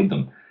to avoid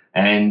them,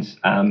 and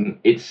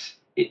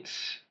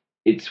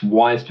it's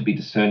wise to be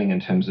discerning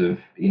in terms of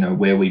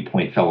where we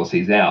point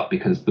fallacies out,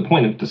 because the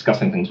point of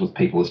discussing things with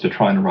people is to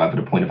try and arrive at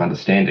a point of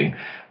understanding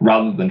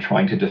rather than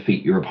trying to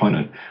defeat your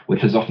opponent,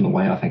 which is often the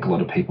way I think a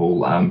lot of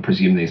people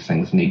presume these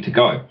things need to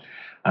go.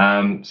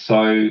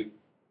 So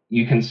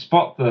you can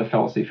spot the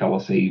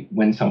fallacy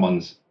when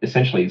someone's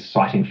essentially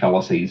citing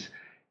fallacies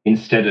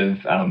instead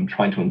of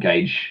trying to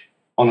engage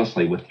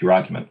honestly with your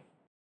argument.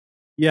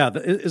 Yeah,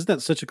 isn't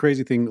that such a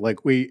crazy thing? Like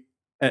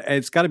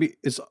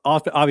it's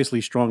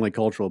obviously strongly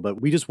cultural, but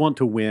we just want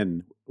to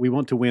win. We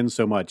want to win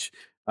so much.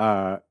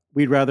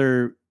 We'd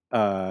rather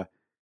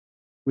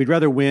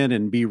win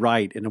and be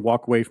right and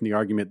walk away from the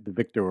argument the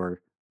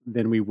victor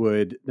than we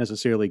would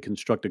necessarily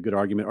construct a good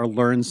argument or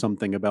learn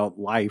something about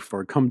life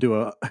or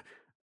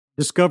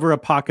discover a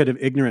pocket of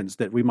ignorance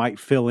that we might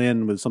fill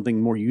in with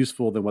something more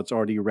useful than what's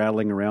already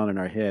rattling around in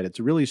our head. It's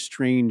a really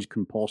strange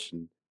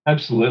compulsion.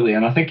 Absolutely,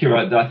 and I think you're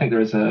right. I think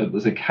there's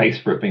a case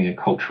for it being a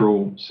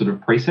cultural sort of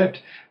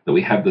precept that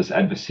we have this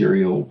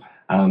adversarial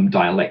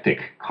dialectic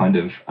kind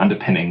of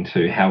underpinning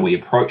to how we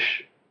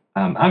approach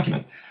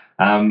argument,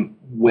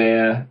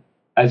 where,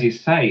 as you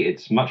say,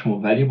 it's much more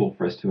valuable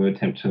for us to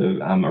attempt to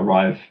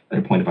arrive at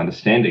a point of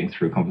understanding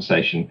through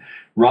conversation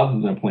rather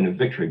than a point of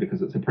victory,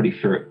 because it's a pretty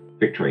Pyrrhic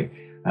victory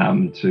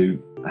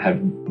to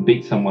have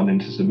beat someone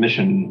into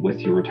submission with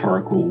your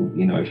rhetorical,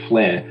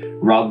 flair,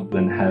 rather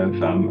than have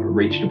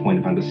reached a point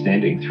of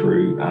understanding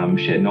through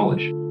shared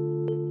knowledge.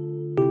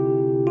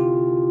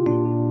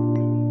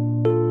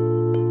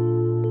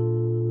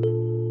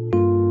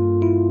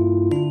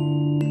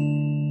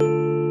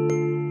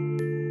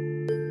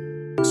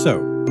 So,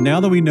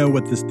 now that we know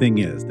what this thing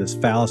is, this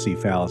fallacy,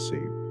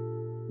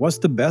 what's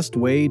the best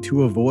way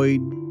to avoid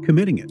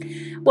committing it?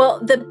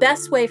 Well, the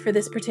best way for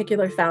this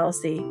particular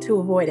fallacy to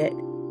avoid it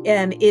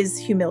is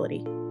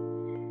humility.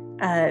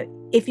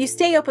 If you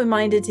stay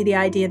open-minded to the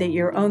idea that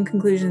your own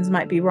conclusions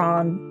might be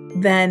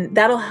wrong, then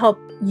that'll help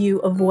you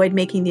avoid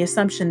making the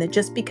assumption that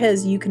just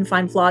because you can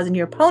find flaws in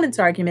your opponent's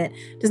argument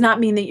does not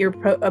mean that your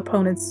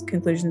opponent's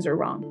conclusions are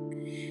wrong.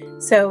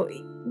 So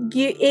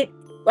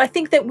I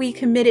think that we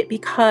commit it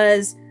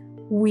because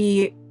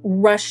we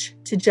rush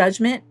to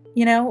judgment,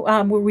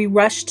 where we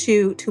rush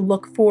to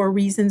look for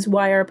reasons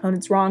why our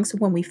opponent's wrong. So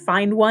when we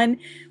find one,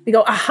 we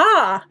go,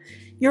 aha,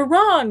 you're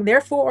wrong,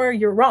 therefore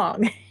you're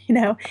wrong,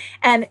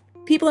 and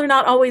people are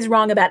not always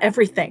wrong about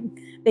everything.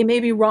 They may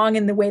be wrong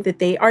in the way that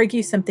they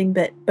argue something,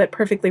 but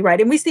perfectly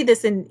right. And we see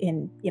this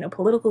in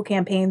political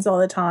campaigns all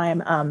the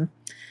time,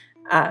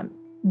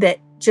 that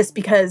just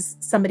because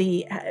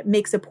somebody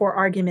makes a poor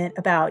argument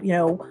about,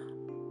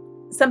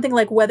 something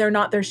like whether or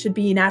not there should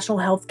be national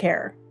health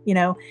care,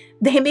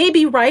 they may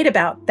be right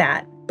about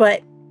that,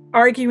 but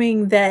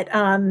arguing that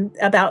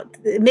about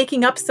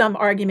making up some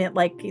argument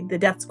like the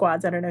death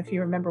squads, I don't know if you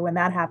remember when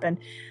that happened,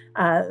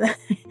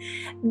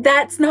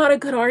 that's not a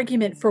good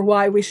argument for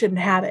why we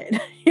shouldn't have it,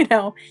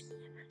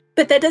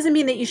 but that doesn't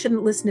mean that you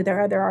shouldn't listen to their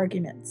other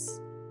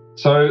arguments.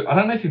 So I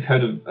don't know if you've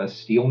heard of a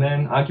steel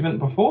man argument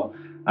before,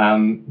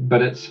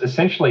 but it's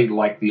essentially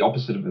like the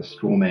opposite of a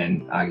straw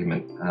man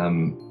argument.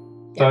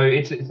 So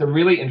it's a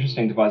really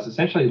interesting device,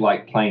 essentially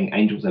like playing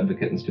angel's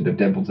advocate instead of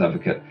devil's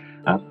advocate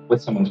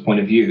with someone's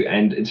point of view.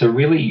 And it's a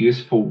really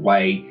useful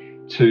way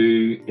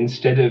to,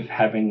 instead of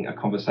having a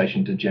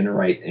conversation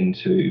degenerate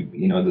into,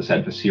 this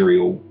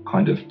adversarial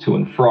kind of to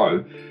and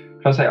fro,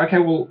 try to say, okay,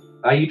 well,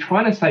 are you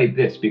trying to say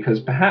this?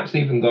 Because perhaps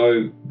even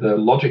though the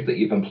logic that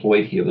you've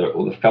employed here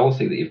or the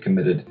fallacy that you've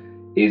committed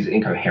is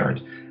incoherent,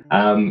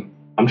 I'm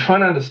trying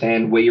to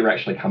understand where you're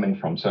actually coming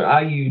from. So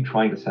are you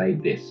trying to say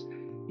this?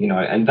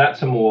 And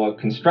that's a more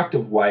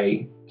constructive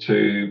way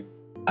to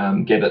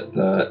get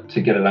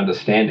at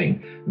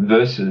understanding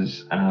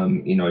versus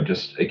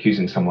just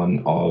accusing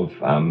someone of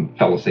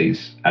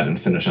fallacies ad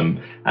infinitum,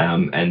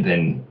 and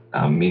then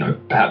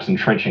perhaps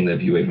entrenching their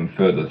view even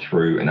further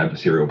through an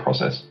adversarial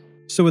process.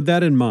 So with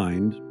that in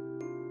mind,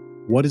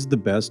 what is the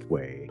best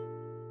way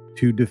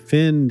to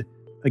defend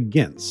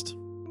against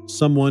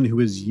someone who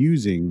is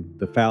using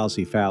the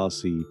fallacy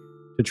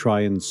to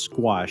try and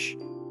squash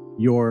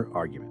your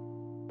argument?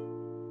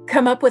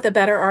 Come up with a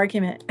better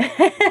argument.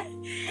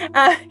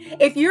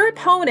 If your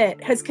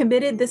opponent has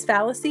committed this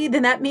fallacy,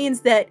 then that means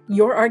that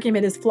your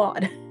argument is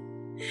flawed.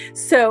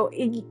 So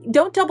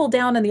don't double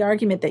down on the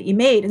argument that you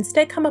made.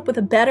 Instead, come up with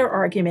a better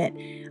argument,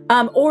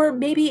 or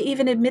maybe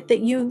even admit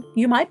that you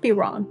might be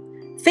wrong.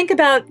 Think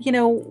about,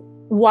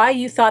 why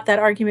you thought that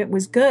argument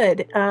was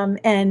good,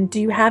 and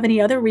do you have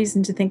any other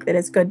reason to think that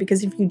it's good?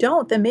 Because if you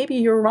don't, then maybe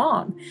you're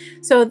wrong.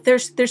 So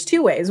there's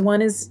two ways.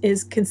 One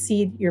is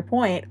concede your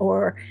point,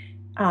 or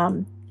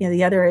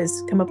the other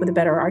is come up with a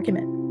better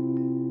argument.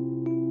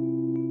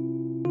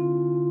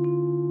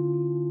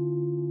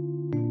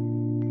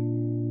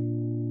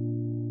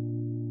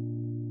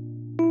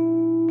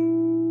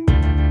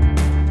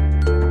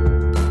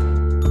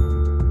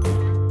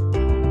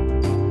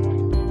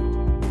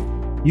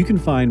 You can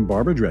find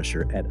Barbara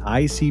Drescher at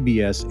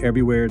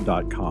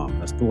icbseverywhere.com.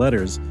 That's the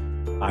letters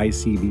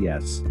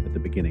ICBS at the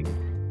beginning.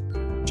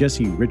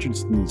 Jesse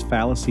Richardson's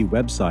Fallacy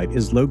website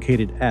is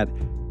located at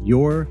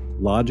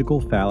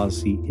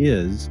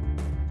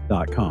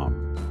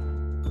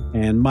yourlogicalfallacyis.com.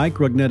 And Mike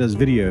Rugnetta's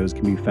videos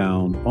can be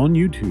found on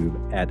YouTube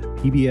at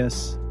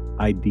PBS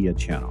Idea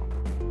Channel.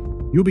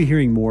 You'll be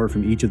hearing more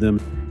from each of them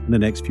in the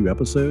next few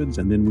episodes,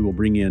 and then we will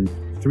bring in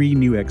 3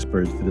 new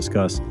experts to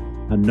discuss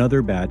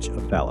another batch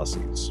of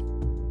fallacies.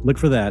 Look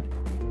for that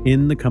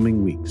in the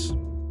coming weeks.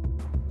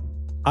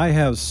 I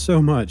have so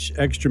much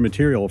extra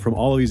material from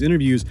all of these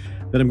interviews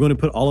that I'm going to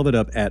put all of it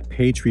up at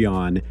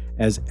Patreon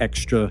as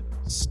extra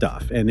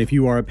stuff. And if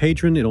you are a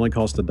patron, it only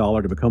costs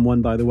 $1 to become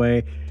one, by the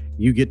way.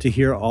 You get to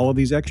hear all of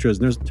these extras.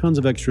 And there's tons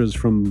of extras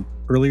from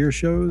earlier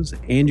shows,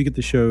 and you get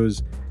the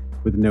shows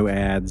with no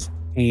ads,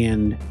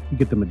 and you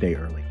get them a day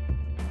early.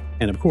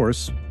 And of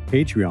course,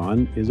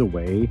 Patreon is a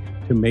way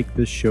to make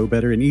this show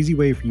better, an easy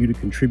way for you to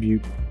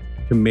contribute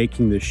to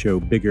making this show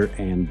bigger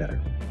and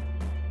better.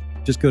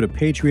 Just go to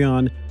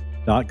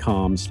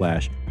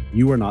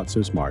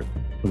patreon.com/youarenotsosmart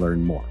to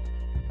learn more.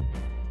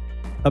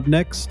 Up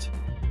next,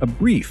 a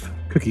brief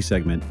cookie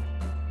segment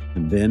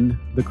And then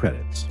the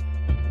credits.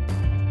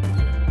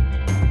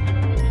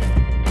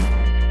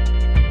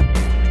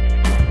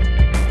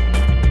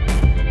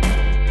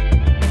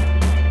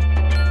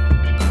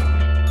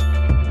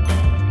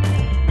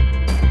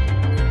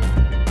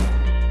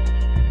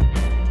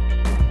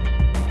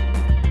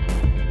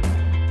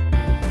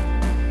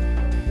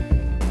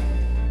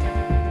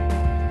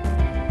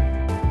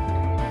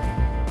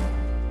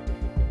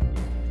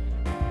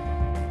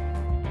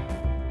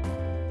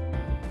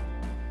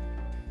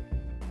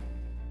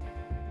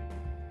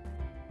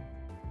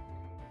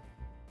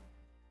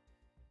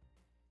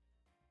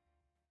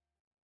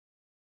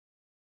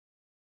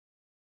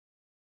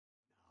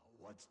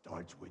 What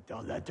starts with the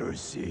letter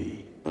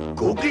C?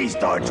 Cookie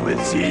starts with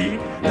C.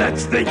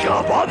 Let's think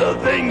of other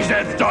things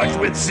that starts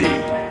with C.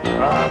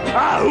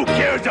 Who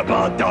cares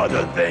about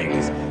other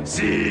things?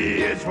 C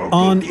is for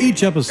On cookie.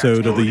 each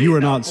episode of the That's You Are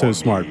good Not enough So for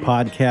Smart me.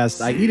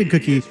 podcast, I eat a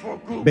cookie C is for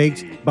cookie.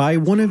 baked by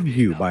one of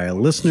you, by a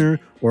listener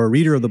or a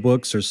reader of the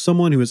books or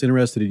someone who is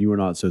interested in You Are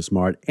Not So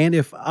Smart. And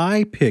if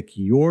I pick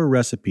your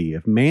recipe,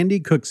 if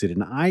Mandy cooks it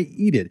and I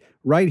eat it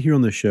right here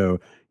on the show,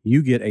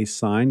 you get a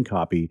signed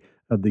copy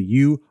of the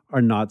You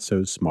Are Not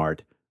So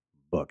Smart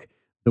book.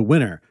 The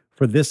winner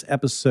for this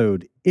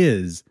episode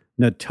is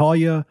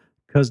Natalia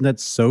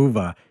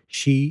Kuznetsova.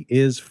 She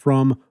is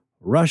from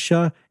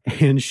Russia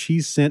and she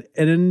sent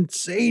an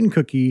insane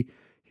cookie.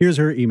 Here's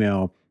her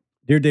email.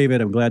 Dear David,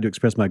 I'm glad to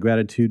express my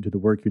gratitude to the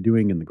work you're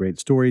doing and the great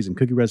stories and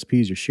cookie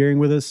recipes you're sharing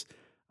with us.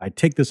 I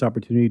take this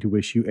opportunity to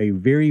wish you a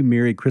very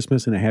Merry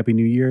Christmas and a Happy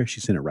New Year.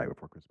 She sent it right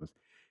before Christmas.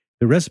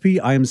 The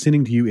recipe I am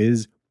sending to you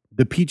is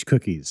the peach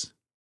cookies.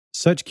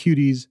 Such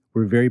cuties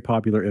were very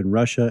popular in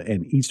Russia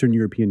and Eastern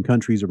European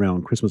countries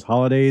around Christmas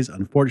holidays.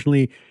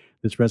 Unfortunately,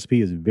 this recipe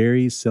is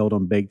very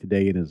seldom baked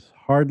today and is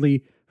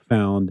hardly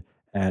found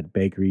at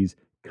bakeries.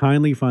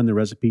 Kindly find the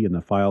recipe in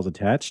the files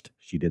attached.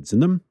 She did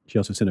send them. She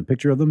also sent a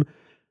picture of them.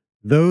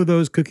 Though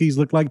those cookies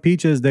look like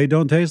peaches, they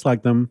don't taste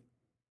like them.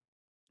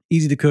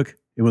 Easy to cook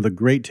and with a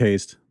great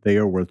taste. They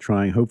are worth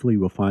trying. Hopefully,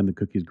 you will find the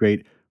cookies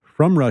great.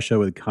 From Russia,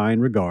 with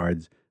kind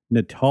regards,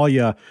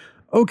 Natalia.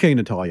 Okay,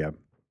 Natalia,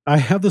 I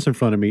have this in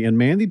front of me, and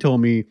Mandy told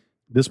me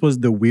this was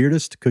the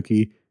weirdest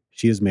cookie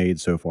she has made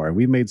so far. And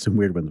we've made some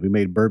weird ones. We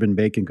made bourbon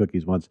bacon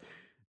cookies once.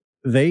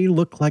 They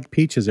look like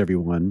peaches,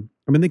 everyone.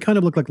 I mean, they kind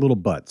of look like little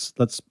butts.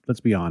 Let's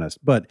be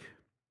honest. But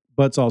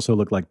butts also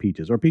look like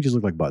peaches, or peaches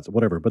look like butts,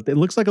 whatever. But it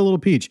looks like a little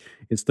peach.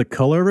 It's the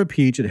color of a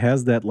peach. It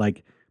has that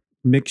like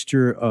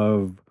mixture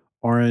of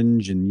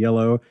orange and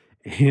yellow,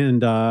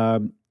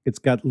 and it's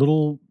got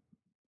little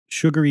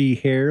sugary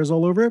hairs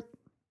all over it.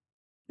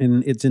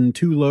 And it's in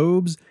two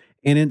lobes,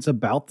 and it's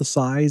about the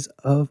size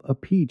of a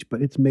peach,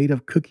 but it's made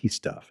of cookie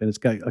stuff, and it's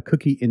got a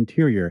cookie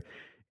interior.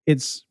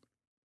 It's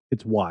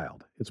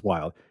wild. It's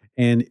wild.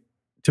 And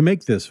to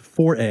make this,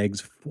 4 eggs,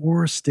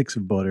 4 sticks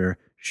of butter,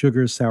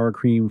 sugar, sour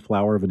cream,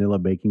 flour, vanilla,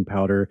 baking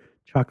powder,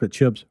 chocolate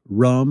chips,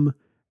 rum,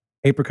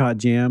 apricot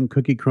jam,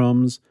 cookie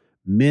crumbs,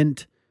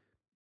 mint,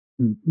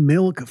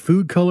 milk,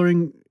 food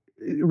coloring,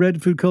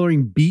 red food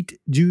coloring, beet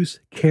juice,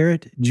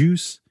 carrot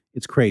juice.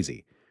 It's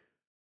crazy.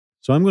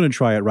 So I'm going to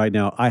try it right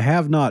now. I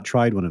have not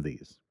tried one of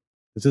these.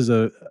 This is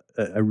I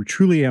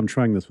truly am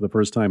trying this for the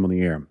first time on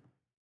the air.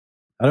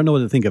 I don't know what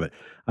to think of it.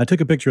 I took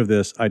a picture of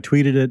this. I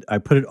tweeted it. I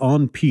put it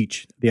on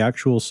Peach, the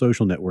actual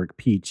social network,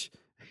 Peach.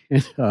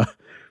 And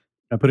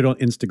I put it on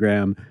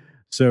Instagram.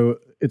 So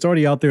it's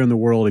already out there in the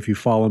world if you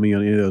follow me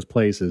on any of those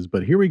places.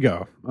 But here we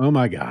go. Oh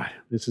my God.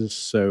 This is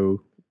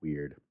so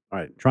weird. All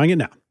right, trying it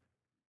now.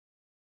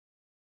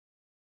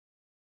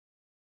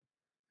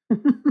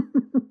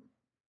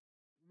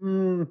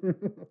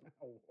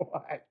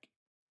 What?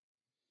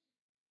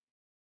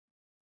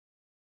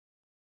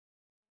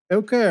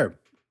 Okay.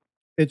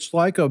 It's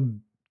like a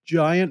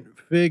giant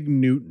fig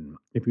Newton.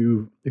 If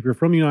you're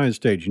from the United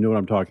States, you know what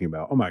I'm talking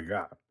about. Oh my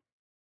God.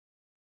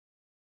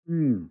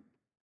 Mm.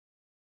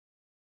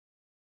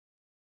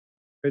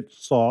 It's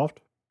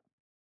soft.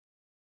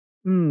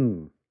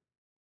 Mm.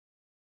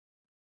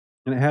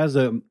 And it has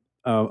a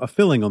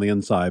filling on the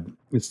inside.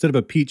 Instead of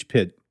a peach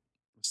pit,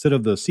 instead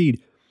of the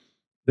seed,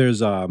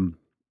 there's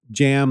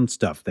jam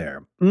stuff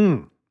there.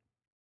 Mm.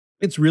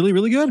 It's really,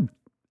 really good.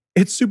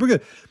 It's super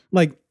good.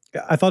 Like,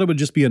 I thought it would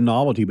just be a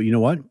novelty, but you know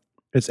what?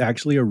 It's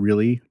actually a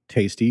really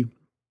tasty,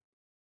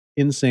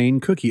 insane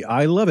cookie.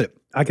 I love it.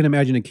 I can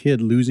imagine a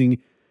kid losing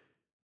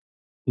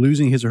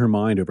his or her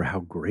mind over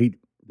how great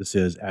this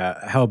is,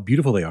 how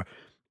beautiful they are.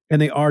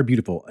 And they are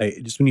beautiful.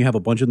 Just when you have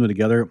a bunch of them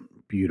together,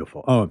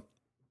 beautiful. Oh,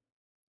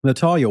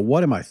 Natalia,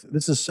 what am I?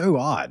 This is so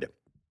odd.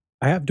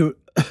 I have to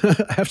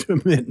I have to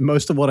admit,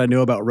 most of what I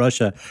know about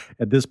Russia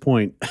at this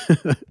point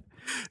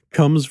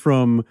comes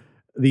from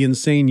the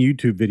insane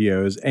YouTube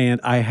videos,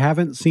 and I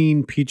haven't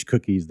seen peach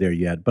cookies there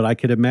yet. But I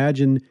could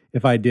imagine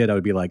if I did, I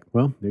would be like,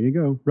 "Well, there you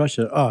go,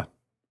 Russia."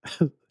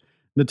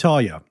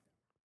 Natalia,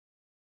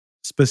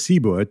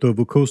 спасибо, это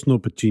вкусно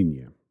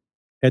печенье.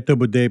 Это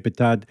будет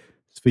питать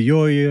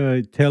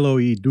свое тело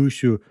и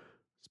душу.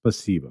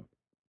 Спасибо.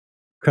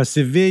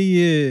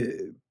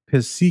 Красивые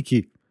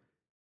персики.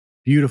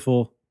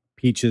 Beautiful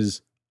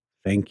peaches.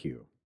 Thank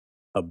you.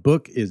 A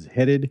book is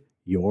headed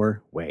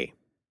your way.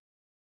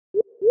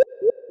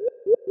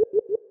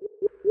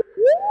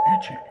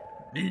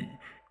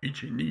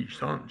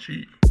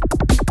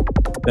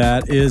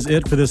 That is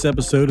it for this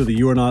episode of the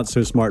You Are Not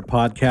So Smart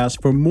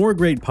podcast. For more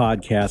great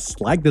podcasts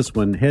like this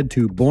one, head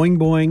to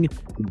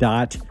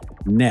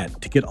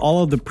boingboing.net. To get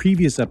all of the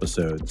previous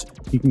episodes,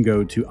 you can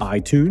go to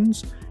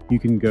iTunes, you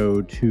can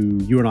go to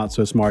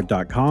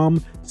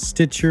youarenotsosmart.com,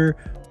 Stitcher,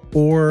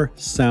 or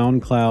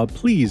SoundCloud.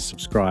 Please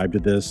subscribe to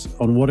this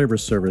on whatever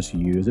service you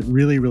use. It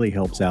really, really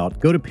helps out.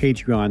 Go to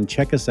Patreon,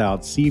 check us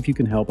out, see if you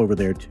can help over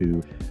there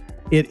too.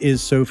 It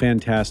is so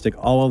fantastic.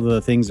 All of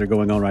the things that are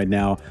going on right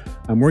now.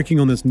 I'm working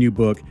on this new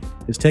book.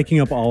 It's taking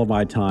up all of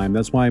my time.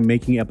 That's why I'm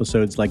making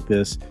episodes like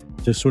this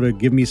to sort of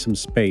give me some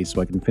space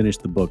so I can finish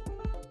the book.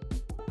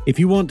 If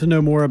you want to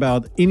know more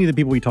about any of the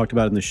people we talked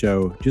about in the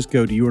show, just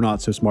go to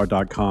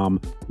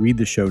youarenotsosmart.com, read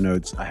the show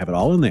notes. I have it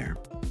all in there.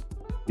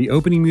 The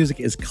opening music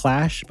is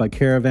Clash by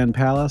Caravan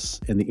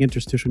Palace, and the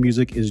interstitial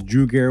music is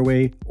Drew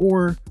Garraway,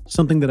 or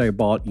something that I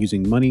bought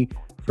using money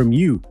from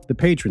you, the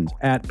patrons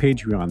at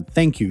Patreon.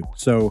 Thank you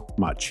so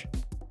much.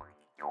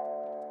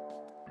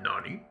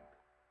 Nani?